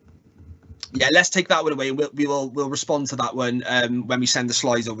 yeah, let's take that one away, and we'll respond to that one when we send the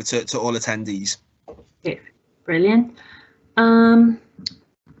slides over to all attendees. Okay, brilliant. Do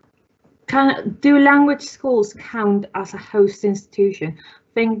language schools count as a host institution?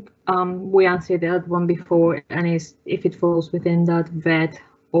 I think we answered that one before, and is if it falls within that VET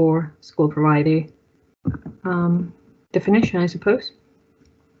or school provider definition, I suppose.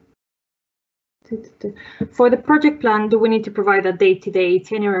 For the project plan, do we need to provide a day-to-day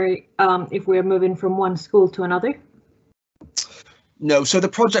itinerary if we're moving from one school to another? No. So the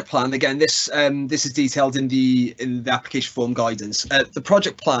project plan, again, this is detailed in the application form guidance. The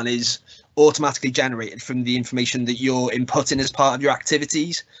project plan is automatically generated from the information that you're inputting as part of your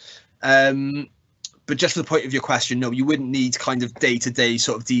activities. But just for the point of your question, no, you wouldn't need kind of day-to-day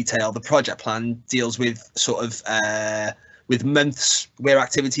sort of detail. The project plan deals with sort of with months where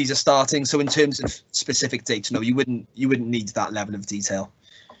activities are starting. So in terms of specific dates, no, you wouldn't need that level of detail.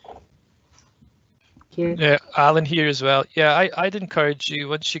 Yeah, Alan here as well. Yeah, I'd encourage you,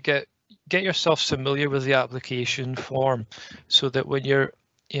 once you get yourself familiar with the application form, so that when you're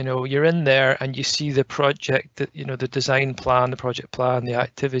in there and you see the project, that the design plan, the project plan, the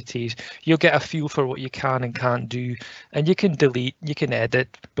activities, you'll get a feel for what you can and can't do, and you can delete, you can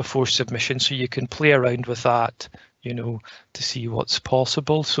edit before submission, so you can play around with that, to see what's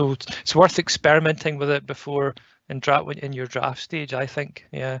possible. So it's worth experimenting with it before in your draft stage, I think.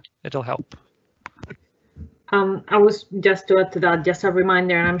 Yeah, it'll help. I was just to add to that, just a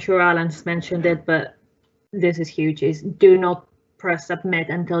reminder, and I'm sure Alan's mentioned it, but this is huge, is do not press submit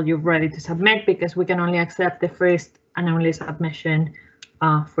until you're ready to submit, because we can only accept the first and only submission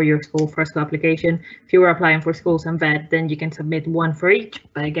for your school first application. If you were applying for schools and VET, then you can submit one for each,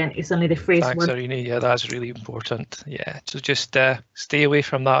 but again, it's only the first one. Thanks, Irina. Yeah, that's really important. Yeah, so just stay away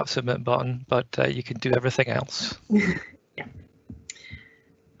from that submit button, but you can do everything else. Yeah.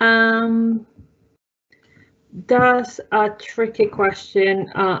 That's a tricky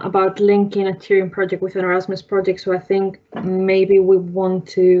question about linking a Turing project with an Erasmus project. So I think maybe we want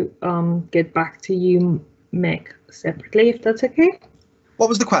to get back to you, Meg, separately, if that's okay. What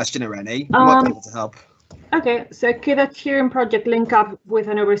was the question, Irene? You might be able to help. Okay, so could a Turing project link up with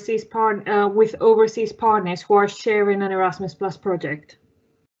an overseas overseas partners who are sharing an Erasmus Plus project?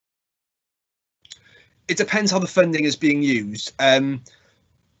 It depends how the funding is being used.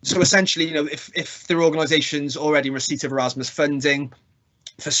 So essentially, if there are organisations already in receipt of Erasmus funding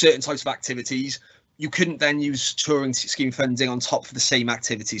for certain types of activities, you couldn't then use Turing Scheme funding on top for the same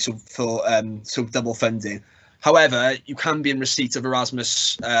activity, so for double funding. However, you can be in receipt of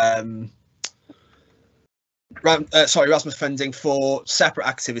Erasmus funding for separate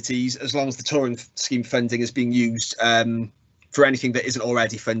activities, as long as the Turing Scheme funding is being used for anything that isn't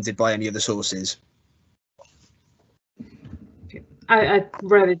already funded by any other sources. I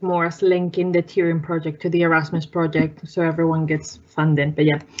read it more as linking the Turing project to the Erasmus project, so everyone gets funded. But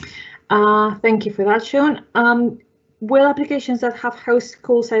yeah, thank you for that, Sean. Will applications that have host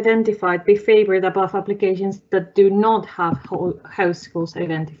schools identified be favored above applications that do not have host schools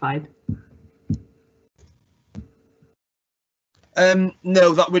identified?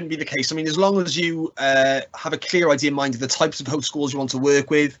 No, that wouldn't be the case. I mean, as long as you have a clear idea in mind of the types of host schools you want to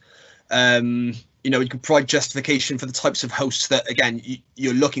work with, you can provide justification for the types of hosts that, again,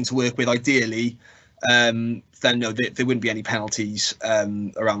 you're looking to work with ideally, then no, there wouldn't be any penalties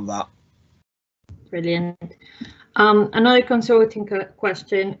around that. Brilliant. Another consortium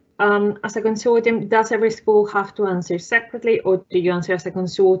question. As a consortium, does every school have to answer separately, or do you answer as a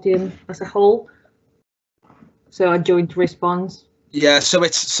consortium as a whole? So a joint response? Yeah, so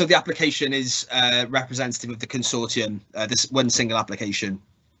the application is representative of the consortium, this one single application.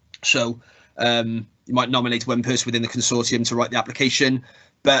 So you might nominate one person within the consortium to write the application.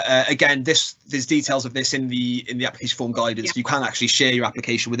 But again, there's details of this in the application form guidance. Yeah. You can actually share your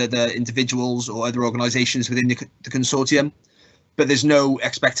application with other individuals or other organisations within the consortium, but there's no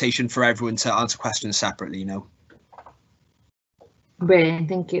expectation for everyone to answer questions separately. You know. Brilliant,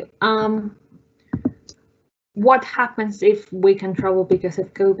 thank you. What happens if we can travel because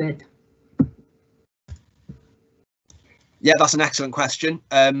of COVID? Yeah, that's an excellent question.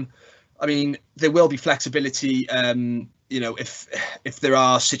 I mean, there will be flexibility. You know, if there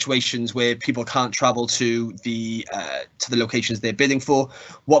are situations where people can't travel to the locations they're bidding for,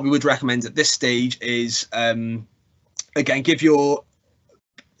 what we would recommend at this stage is, again,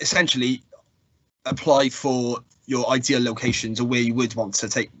 essentially apply for your ideal locations or where you would want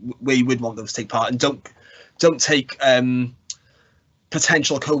them to take part, and don't take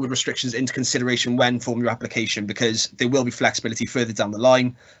potential COVID restrictions into consideration when forming your application, because there will be flexibility further down the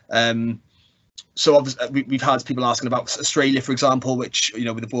line. So obviously we've had people asking about Australia, for example, which, you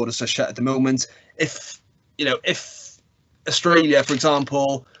know, with the borders are shut at the moment. If Australia, for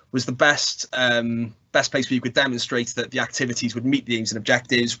example, was the best place where you could demonstrate that the activities would meet the aims and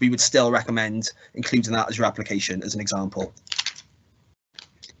objectives, we would still recommend including that as your application, as an example.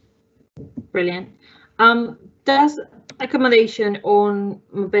 Brilliant. Does accommodation on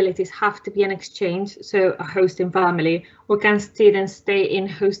mobilities have to be an exchange, so a hosting family, or can students stay in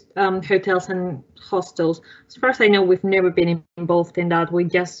hotels and hostels? As far as I know, we've never been involved in that. We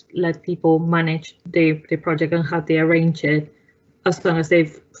just let people manage the project and how they arrange it, as long as they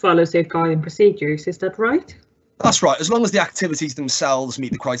follow safeguarding procedures. Is that right? That's right. As long as the activities themselves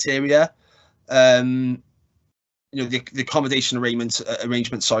meet the criteria. You know, the accommodation arrangements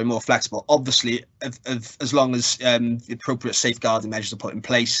are more flexible, obviously, as long as the appropriate safeguarding measures are put in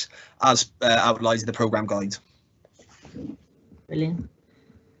place, as outlined in the programme guide. Brilliant.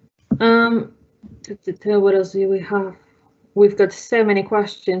 What else do we have? We've got so many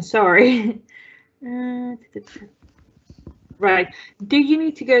questions. Sorry. Right. Do you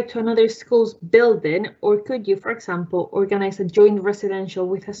need to go to another school's building, or could you, for example, organize a joint residential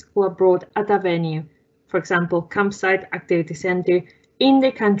with a school abroad at a venue? For example, campsite, activity center, in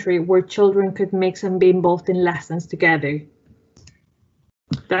the country where children could mix and be involved in lessons together?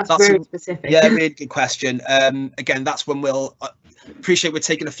 That's very specific. Yeah, really good question. Again, that's when we'll appreciate we're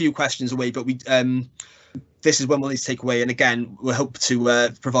taking a few questions away, but this is when we'll need to take away. And again, we'll hope to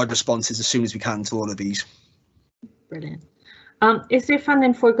provide responses as soon as we can to all of these. Brilliant. Is there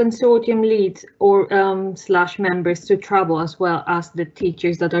funding for consortium leads or / members to travel, as well as the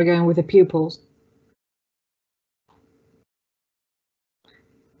teachers that are going with the pupils?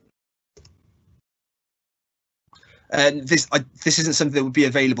 And this isn't something that would be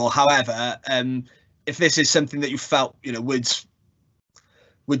available. However, if this is something that you felt, you know, would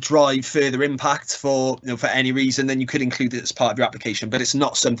drive further impact for any reason, then you could include it as part of your application. But it's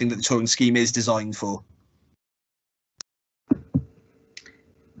not something that the Turing Scheme is designed for.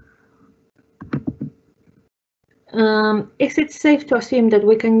 Is it safe to assume that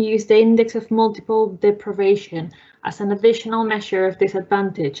we can use the index of multiple deprivation as an additional measure of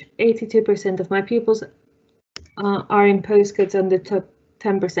disadvantage? 82% of my pupils are in postcodes on the top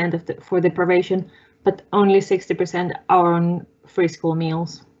 10% for deprivation, but only 60% are on free school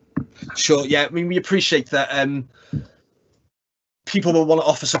meals. Sure. Yeah. I mean, we appreciate that. People will want to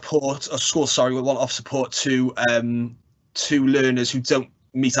offer support, or schools, sorry, will want to offer support to learners who don't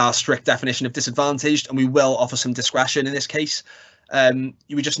meet our strict definition of disadvantaged, and we will offer some discretion in this case.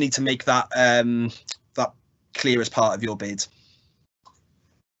 You would just need to make that that clear as part of your bid.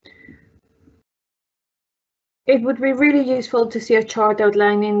 It would be really useful to see a chart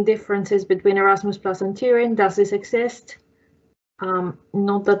outlining differences between Erasmus Plus and Turing. Does this exist?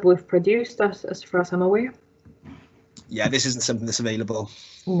 Not that we've produced, as far as I'm aware. Yeah, this isn't something that's available.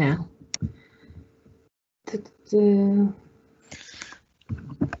 No. I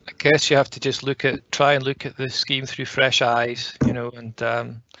guess you have to just try and look at the scheme through fresh eyes, you know, and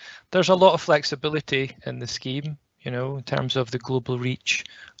there's a lot of flexibility in the scheme, you know, in terms of the global reach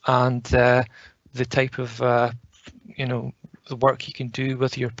and the type of, you know, the work you can do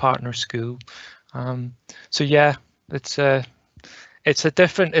with your partner school. So yeah, it's very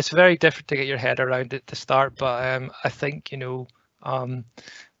different to get your head around at the start, but I think, you know,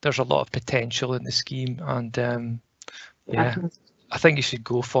 there's a lot of potential in the scheme, and yeah, I think you should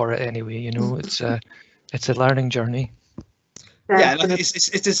go for it anyway. You know, it's a learning journey. Yeah, like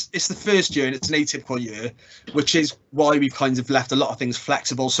it's the first year and it's an atypical year, which is why we've kind of left a lot of things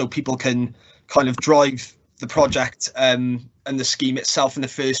flexible so people can kind of drive the project and the scheme itself in the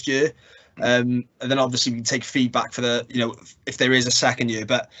first year. And then obviously we can take feedback for the, you know, if there is a second year,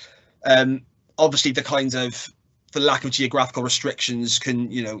 but obviously the kind of the lack of geographical restrictions can,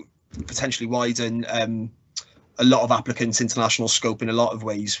 potentially widen a lot of applicants' international scope in a lot of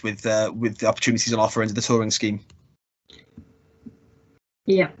ways with the opportunities on offer under the Turing Scheme.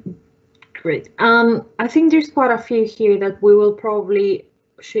 Yeah, great. I think there's quite a few here that we will probably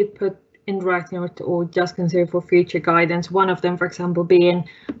should put in writing or just consider for future guidance. One of them, for example, being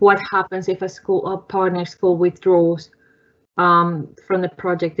what happens if a partner school withdraws from the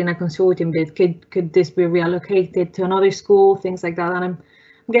project in a consortium bid. Could this be reallocated to another school, things like that? And I'm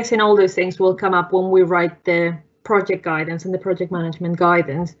guessing all those things will come up when we write the project guidance and the project management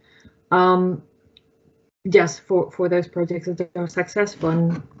guidance, just for those projects that are successful,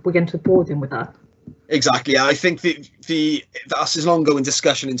 and we can support them with that. Exactly. I think that's an ongoing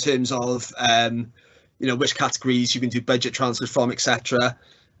discussion in terms of which categories you can do budget transfers from, etc.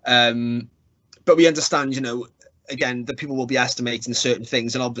 But we understand, again, that people will be estimating certain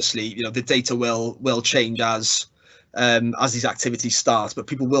things, and obviously, the data will change as these activities start. But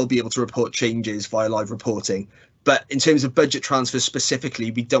people will be able to report changes via live reporting. But in terms of budget transfers specifically,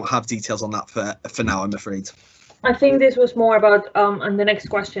 we don't have details on that for now, I'm afraid. I think this was more about, and the next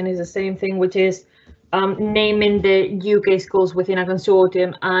question is the same thing, which is naming the UK schools within a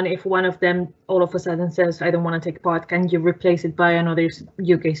consortium, and if one of them all of a sudden says, I don't want to take part, can you replace it by another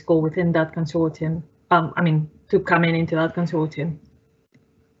UK school within that consortium? To come into that consortium.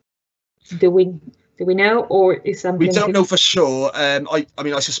 Do we know, or is something? We don't know for sure. I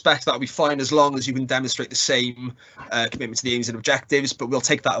suspect that'll be fine as long as you can demonstrate the same commitment to the aims and objectives, but we'll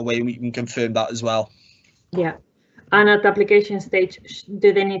take that away and we can confirm that as well. Yeah. And at the application stage,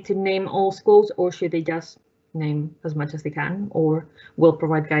 do they need to name all schools, or should they just name as much as they can, or will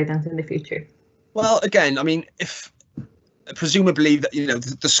provide guidance in the future? Well, again, if presumably that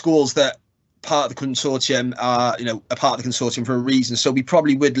the schools that part of the consortium are a part of the consortium for a reason, so we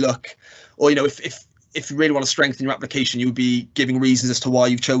probably would look, or if you really want to strengthen your application, you would be giving reasons as to why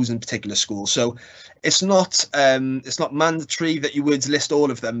you've chosen particular schools. So it's not mandatory that you would list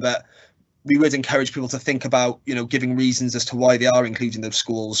all of them, but we would encourage people to think about, giving reasons as to why they are including those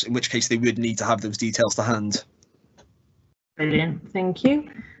schools, in which case they would need to have those details to hand. Brilliant, thank you.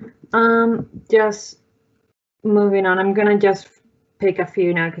 Just moving on, I'm gonna just pick a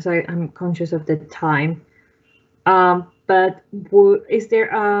few now because I'm conscious of the time. But is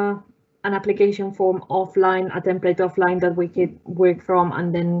there an application form offline, a template offline that we could work from,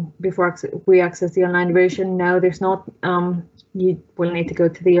 and then before we access the online version? No, there's not. You will need to go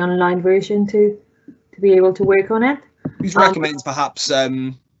to the online version to be able to work on it. We recommend perhaps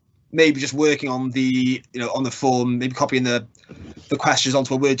maybe just working on the on the form, maybe copying the questions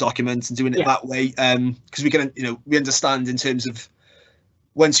onto a Word document and doing it that way, because we can we understand in terms of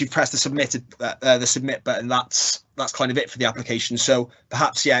once you've pressed the submit button, that's kind of it for the application. So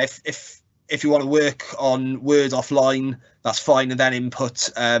perhaps if you want to work on Word offline, that's fine, and then input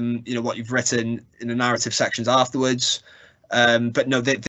what you've written in the narrative sections afterwards. But no,